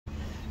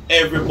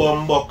Every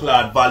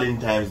bumbucklad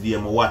Valentines Day, I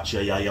watch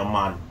you, you're your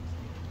man,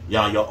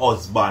 you're your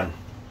husband.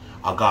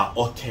 I got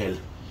hotel,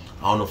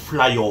 I want to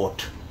fly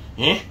out.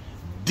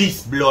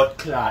 This blood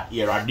clot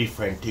here a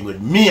different thing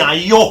with me and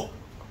you. I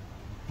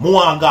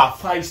want to got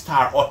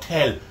 5-star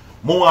hotel.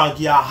 I want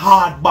to get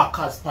hard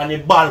backers on the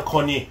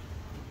balcony.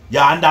 You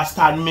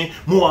understand me?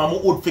 I want my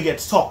hood to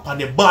get sucked on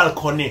the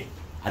balcony.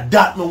 And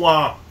that I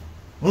want.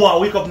 I want to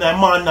wake up in the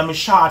morning in my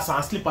shorts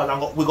and slippers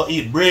and we go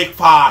eat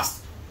breakfast.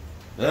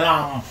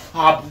 Lamb,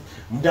 hab,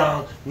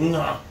 down,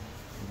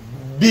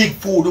 big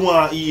food you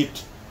want to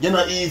eat. You're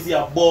not easy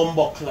a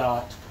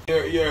bumbucklad.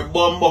 You're a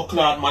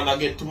bumbucklad man, I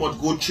get too much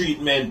good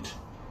treatment.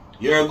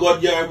 You're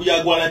good, you're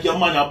going like your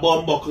man a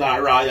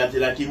bumbucklad royalty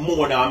like he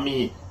more than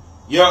me.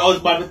 Your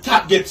husband the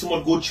top gets too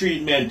much good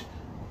treatment.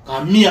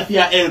 Cause me have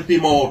to help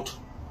him out.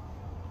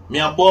 Me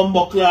a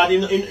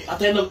bumbucklad,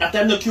 at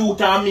him no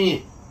cute on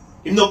me.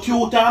 Him no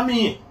cute on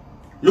me.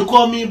 Look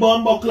how me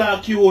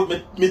bumbucklad cute,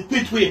 me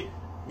pretty.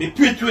 Me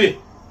pretty.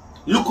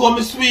 Look how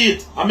me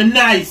sweet. And me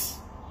nice.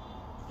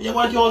 You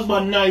want your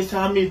husband nice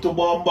and me to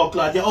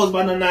bumbucklad. Your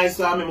husband a nice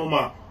and me,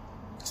 mama.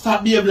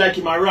 Stop behaving like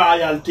him a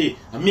royalty.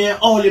 And me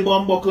only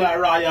bumbucklad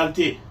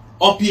royalty.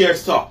 Up here,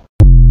 sir.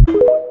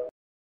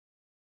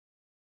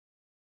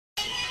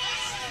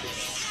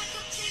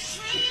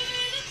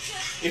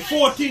 The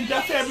 14th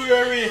of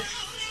February,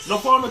 no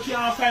phone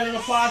can't find a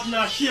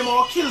partner. Shame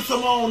or kill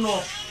someone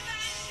now.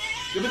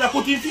 You better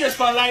put in face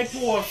for light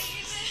post.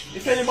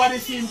 If anybody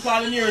see him,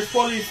 call the nearest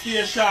police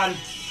station.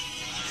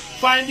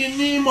 Finding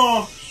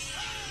Nemo.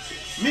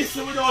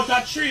 Missing without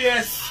a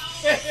trace.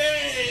 Hey,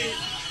 hey.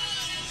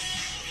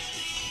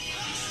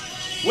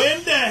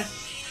 When there?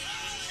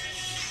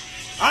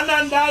 And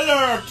under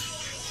alert.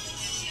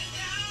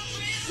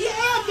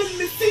 Yeah, let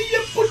me see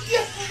you put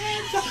your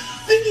hands up.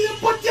 Let me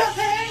put your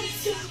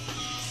hands up.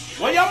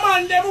 Where your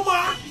man there,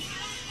 mama?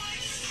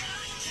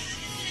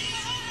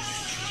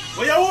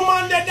 Where your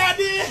woman there,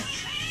 daddy?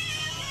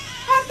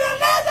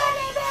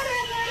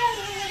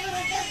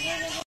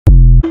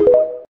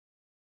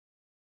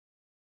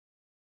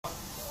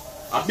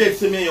 I beg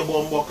to me your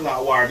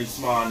bumbucklad war this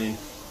morning.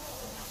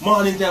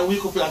 Morning time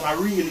wake up like a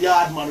real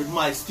hard man with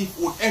my stiff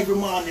hood. Every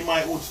morning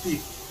my hood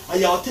stiff.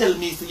 And you tell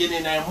me so you're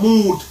in a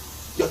mood.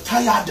 You're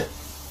tired. I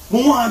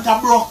want a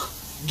broke.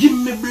 Give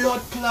me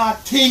blood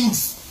clot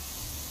things.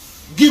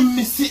 Give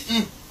me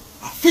sitting.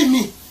 A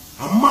finny.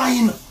 A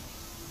mine.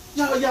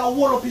 You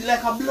hold up it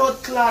like a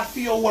blood clot for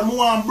your one. I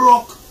want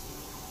broke.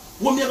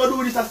 When you gonna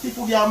do this at stiff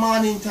hood your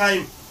morning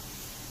time?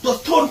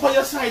 Just turn for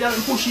your side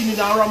and push in it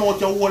and ram out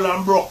your wall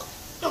and broke.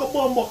 You go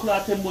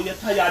bumbucklad them boy, you're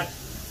tired.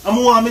 And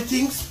I want me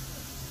things.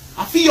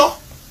 I feel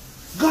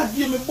God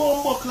give me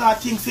bumbucklad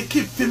things to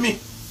keep for me.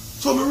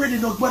 So I'm ready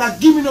now, but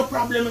give me no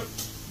problem.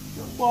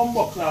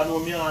 Bumbucklad know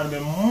me and me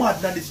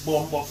mad at this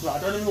bumbucklad. I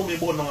don't know me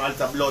about no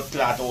alter blood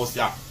clot house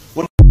here.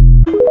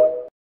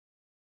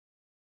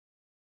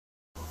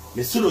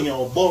 Me sit down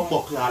your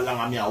bumbucklad long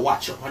and me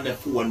watch up on the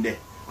phone there.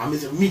 And me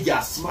say me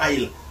just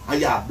smile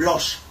and you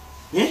blush.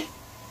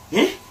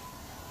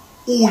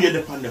 Who you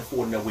there on the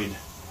phone there with?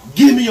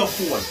 Give me your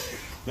phone.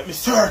 Let me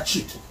search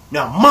it. Me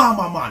a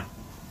mama man.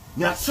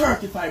 Me a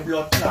certified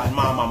blood clot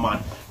mama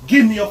man.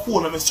 Give me your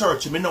phone and me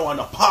search it. Me no want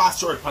no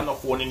password on the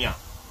phone in here.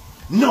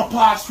 No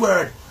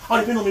password.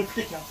 And if you know me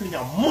take your fling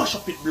and mash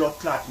up it blood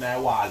clot in the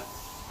wall.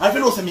 And if you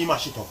know say me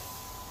mash it up.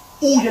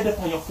 Who you there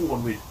on your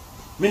phone with?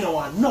 Me no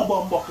want no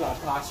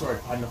bumbucklad password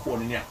on the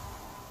phone in here.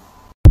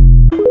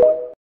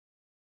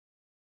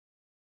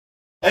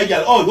 Hey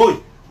girl, oh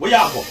boy, where you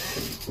go?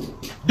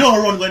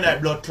 Don't run when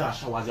that blood clot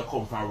shower as you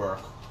come from work.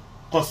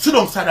 Cause sit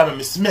down side of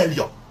me smell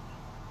you.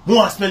 I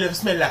want to smell you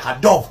smell like a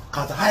dove.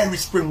 Cause the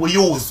Irish Spring we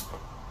use.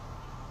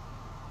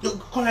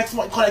 You come like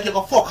you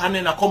go fuck and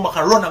then I come back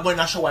and run and go in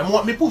the shower. I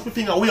want me put my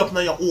finger way up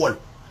in your hole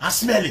and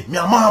smell it. Me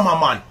a mama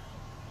man.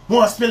 I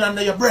want to smell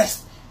under your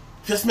breast.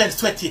 If you smell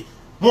sweaty.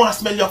 I want to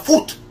smell your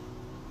foot.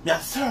 Me a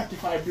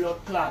certified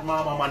blood clot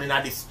mama man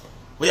in this.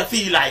 What you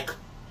feel like?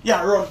 You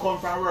run come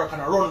from work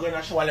and I run go in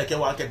the shower like you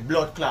want to get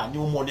blood clot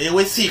pneumonia. You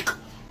will sick.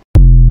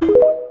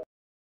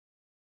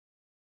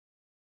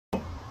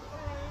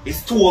 The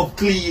stove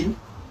clean,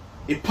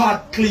 the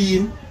pot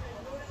clean,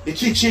 the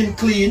kitchen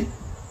clean.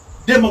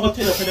 Them are going to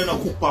tell you that they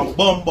don't cook on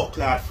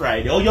bumbucklad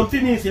Friday. Oh, you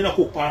finish you don't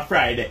cook on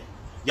Friday.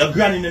 Your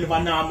granny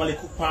never normally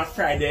cook on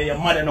Friday, your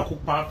mother don't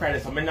cook on Friday,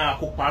 so I not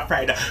cook on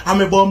Friday.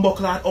 I'm a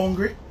bumbucklad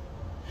hungry.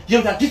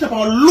 You have to get up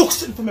and look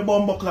for my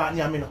bumbucklad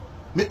near me now.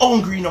 Me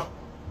hungry now.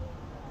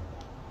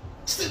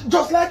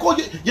 Just like how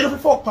you don't have to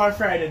fuck on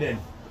Friday then.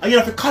 And you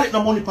don't have to collect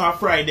no money on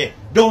Friday.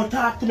 Don't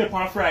talk to me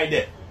on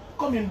Friday.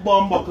 Come in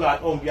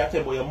bumbucklad hungry, I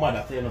tell you about your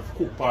mother say you don't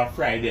cook on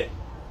Friday.